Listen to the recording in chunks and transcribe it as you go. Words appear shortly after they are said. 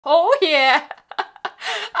Oh yeah!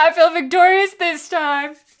 I feel victorious this time.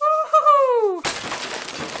 Woo-hoo-hoo.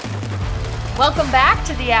 Welcome back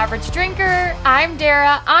to The Average Drinker. I'm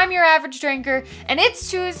Dara, I'm your average drinker, and it's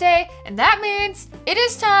Tuesday, and that means it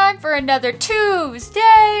is time for another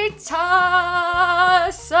Tuesday toss-up.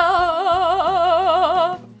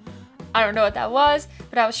 I don't know what that was,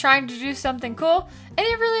 but I was trying to do something cool, and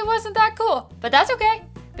it really wasn't that cool. But that's okay,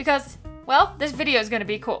 because, well, this video is gonna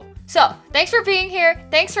be cool. So, thanks for being here,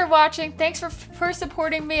 thanks for watching, thanks for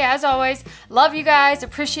supporting me as always. Love you guys,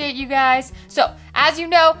 appreciate you guys. So, as you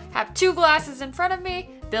know, have two glasses in front of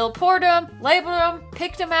me. Bill poured them, labeled them,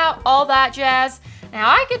 picked them out, all that jazz.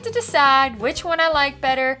 Now I get to decide which one I like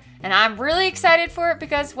better, and I'm really excited for it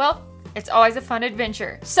because, well, it's always a fun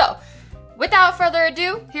adventure. So, without further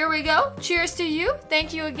ado, here we go. Cheers to you.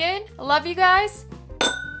 Thank you again. I love you guys.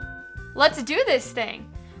 Let's do this thing.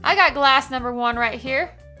 I got glass number 1 right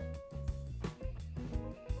here.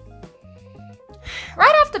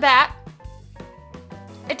 Right off the bat,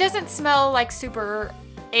 it doesn't smell like super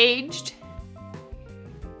aged.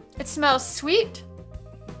 It smells sweet.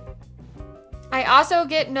 I also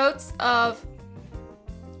get notes of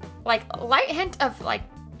like a light hint of like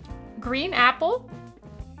green apple.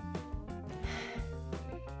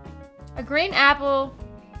 A green apple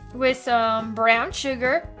with some brown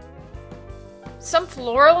sugar. Some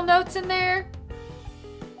floral notes in there.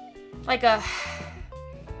 Like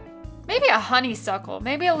maybe a honeysuckle,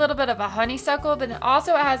 maybe a little bit of a honeysuckle, but it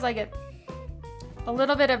also has like a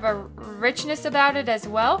little bit of a richness about it as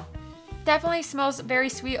well. Definitely smells very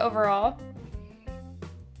sweet overall.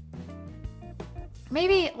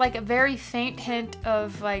 Maybe like a very faint hint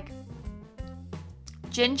of like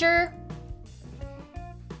ginger.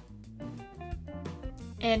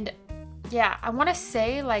 And yeah, I want to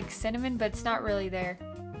say like cinnamon, but it's not really there.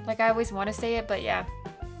 Like I always want to say it, but yeah.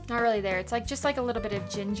 Not really there. It's like just like a little bit of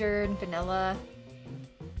ginger and vanilla.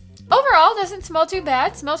 Overall, doesn't smell too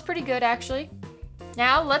bad. Smells pretty good actually.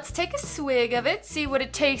 Now let's take a swig of it, see what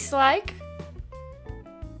it tastes like.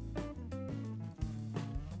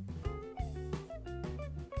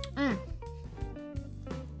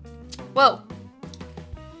 Whoa.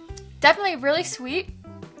 Definitely really sweet.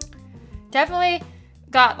 Definitely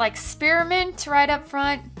got like spearmint right up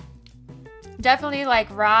front. Definitely like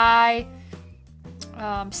rye.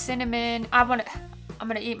 Cinnamon. I'm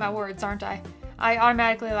gonna eat my words, aren't I? I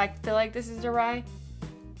automatically feel like this is a rye.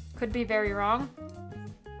 Could be very wrong.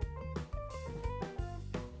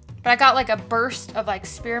 But I got like a burst of like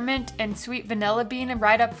spearmint and sweet vanilla bean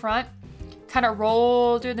right up front. Kind of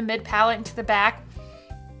roll through the mid palate into the back.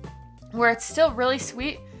 Where it's still really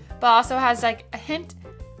sweet, but also has like a hint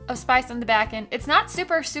of spice on the back end. It's not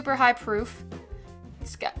super, super high proof.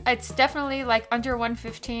 It's definitely like under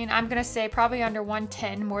 115. I'm gonna say probably under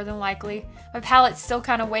 110 more than likely. My palate's still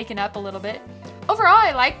kind of waking up a little bit. Overall,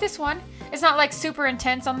 I like this one. It's not like super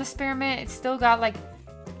intense on the spearmint. It's still got like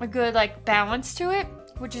a good like balance to it,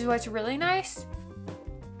 which is what's really nice.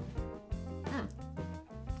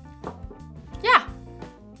 Yeah.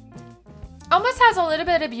 Almost has a little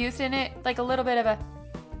bit of youth in it, like a little bit of a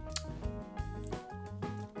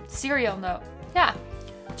cereal note. Yeah.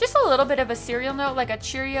 Just a little bit of a cereal note, like a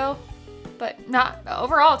Cheerio, but not,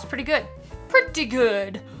 overall it's pretty good. Pretty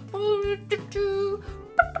good.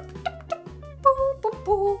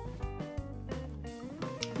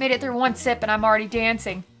 Made it through one sip and I'm already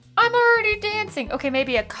dancing. Okay,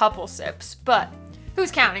 maybe a couple sips, but who's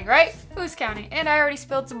counting, right? Who's counting? And I already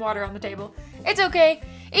spilled some water on the table. It's okay.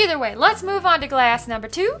 Either way, let's move on to glass number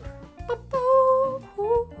 2.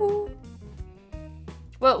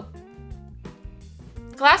 Whoa.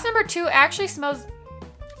 Glass number 2 actually smells,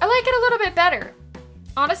 I like it a little bit better.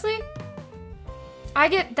 Honestly, I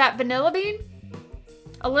get that vanilla bean,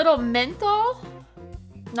 a little menthol,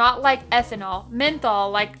 not like ethanol,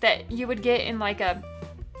 menthol like that you would get in like a,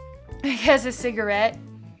 I guess a cigarette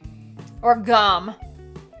or gum.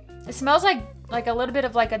 It smells like a little bit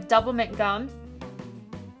of like a double mint gum.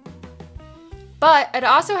 But it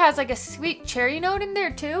also has like a sweet cherry note in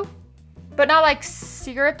there too. But not like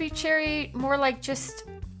syrupy cherry, more like just,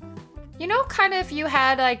 you know, kind of if you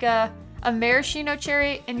had like a maraschino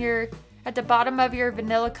cherry and you're at the bottom of your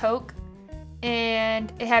vanilla Coke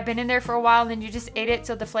and it had been in there for a while and then you just ate it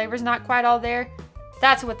so the flavor's not quite all there.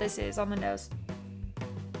 That's what this is on the nose.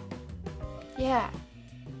 Yeah.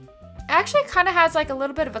 It actually kind of has like a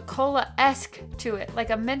little bit of a cola-esque to it,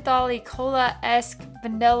 like a menthol-y cola-esque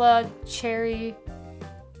vanilla cherry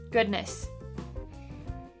goodness.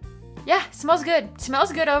 Yeah, smells good.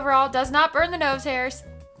 Smells good overall. Does not burn the nose hairs.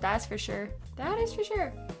 That's for sure. That is for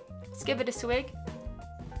sure. Let's give it a swig.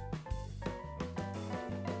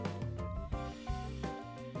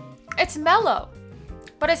 It's mellow,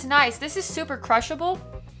 but it's nice. This is super crushable.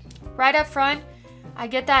 Right up front, I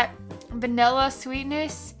get that vanilla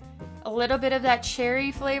sweetness, a little bit of that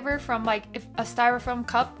cherry flavor from like a styrofoam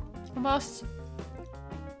cup almost.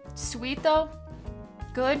 Sweet though,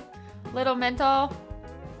 good. Little menthol.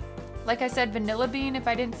 Like I said, vanilla bean, if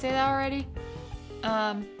I didn't say that already.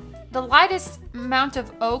 The lightest amount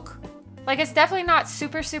of oak. Like, it's definitely not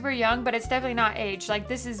super, super young, but it's definitely not aged. Like,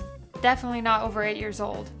 this is definitely not over 8 years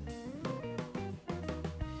old.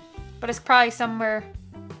 But it's probably somewhere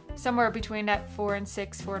between that 4 and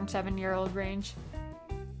 7-year-old range.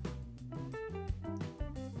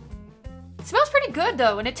 It smells pretty good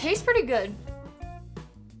though, and it tastes pretty good.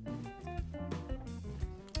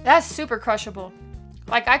 That's super crushable.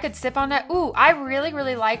 Like, I could sip on that. Ooh, I really,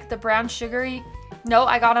 really like the brown sugary note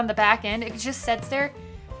I got on the back end. It just sits there.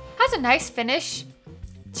 Has a nice finish.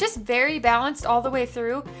 It's just very balanced all the way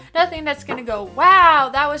through. Nothing that's gonna go, wow,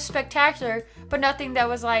 that was spectacular, but nothing that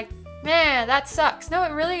was like, man, that sucks. No,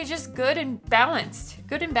 it really is just good and balanced.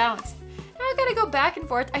 Good and balanced. Now I gotta go back and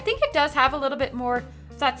forth. I think it does have a little bit more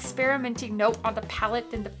of that experimenty note on the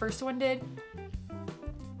palate than the first one did.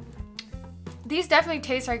 These definitely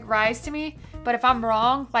taste like ryes to me, but if I'm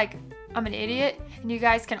wrong, like, I'm an idiot, and you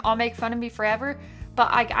guys can all make fun of me forever, but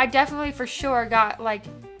I definitely for sure got not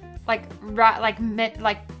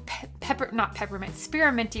peppermint,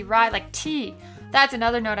 spearminty rye, like tea. That's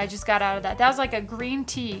another note I just got out of that. That was like a green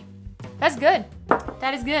tea. That's good.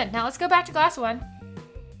 That is good. Now let's go back to glass one.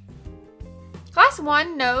 Glass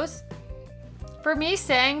one knows, for me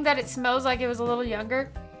saying that it smells like it was a little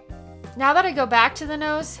younger, now that I go back to the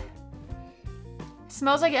nose, it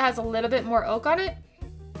smells like it has a little bit more oak on it.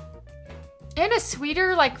 And a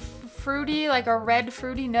sweeter, like fruity, like a red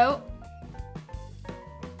fruity note.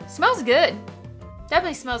 Smells good.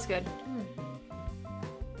 Definitely smells good.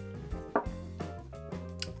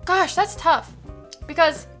 Gosh, that's tough.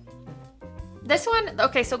 Because this one,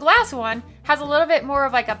 okay, so glass one has a little bit more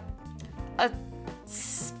of like a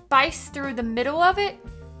spice through the middle of it.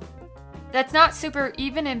 That's not super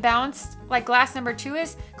even and balanced like glass number two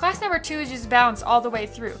is. Glass number two is just balanced all the way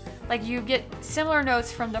through. Like, you get similar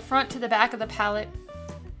notes from the front to the back of the palate.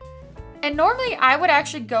 And normally I would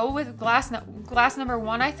actually go with glass number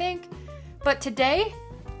one, I think. But today,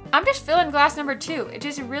 I'm just feeling glass number two. It's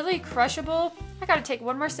just really crushable. I gotta take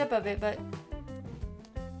one more sip of it, but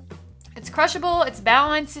it's crushable, it's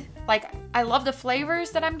balanced. Like, I love the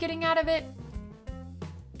flavors that I'm getting out of it.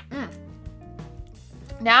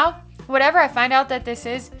 Now, whatever I find out that this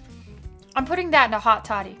is, I'm putting that in a hot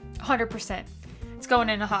toddy, 100%. It's going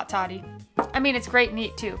in a hot toddy. I mean, it's great and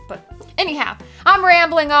neat too, but anyhow, I'm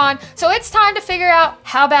rambling on. So it's time to figure out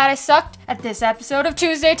how bad I sucked at this episode of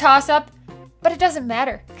Tuesday Toss Up. But it doesn't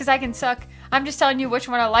matter, because I can suck. I'm just telling you which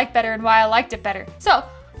one I like better and why I liked it better. So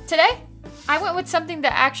today, I went with something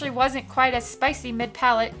that actually wasn't quite as spicy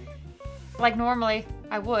mid-palate like normally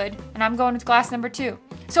I would, and I'm going with glass number two.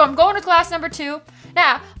 So I'm going with glass number two.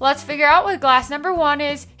 Now, let's figure out what glass number one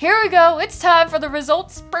is. Here we go. It's time for the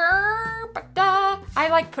results. I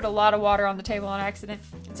like put a lot of water on the table on accident.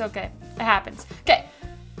 It's okay. It happens. Okay,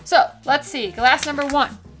 so let's see. Glass number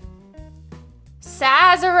one.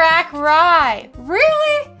 Sazerac Rye.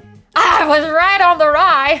 Really? I was right on the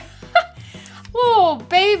rye. Oh,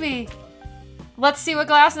 baby. Let's see what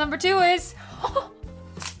glass number two is.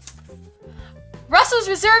 Russell's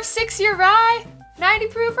Reserve 6-year rye. 90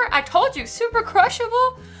 proofer. I told you, super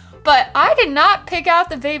crushable. But I did not pick out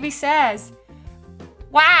the baby Saz.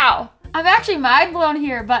 Wow. I'm actually mind blown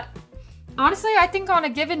here, but honestly, I think on a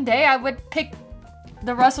given day, I would pick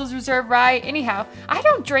the Russell's Reserve Rye anyhow. I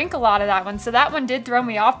don't drink a lot of that one, so that one did throw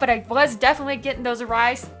me off, but I was definitely getting those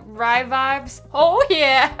rye vibes. Oh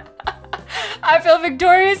yeah. I feel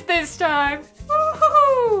victorious this time.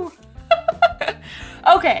 Woo-hoo-hoo.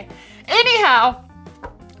 Okay, anyhow,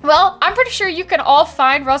 well, I'm pretty sure you can all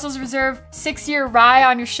find Russell's Reserve 6-year rye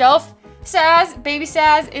on your shelf. Saz, baby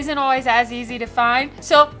Saz, isn't always as easy to find.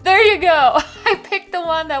 So there you go. I picked the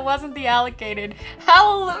one that wasn't the allocated.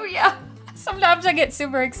 Hallelujah. Sometimes I get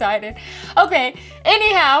super excited. Okay,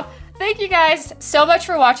 anyhow, thank you guys so much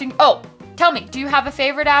for watching. Oh, tell me, do you have a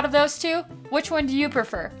favorite out of those two? Which one do you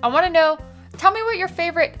prefer? I want to know. Tell me what your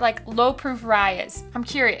favorite, like, low-proof rye is. I'm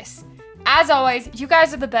curious. As always, you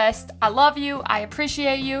guys are the best. I love you. I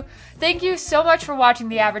appreciate you. Thank you so much for watching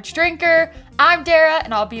The Average Drinker. I'm Dara,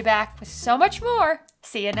 and I'll be back with so much more.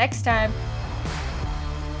 See you next time.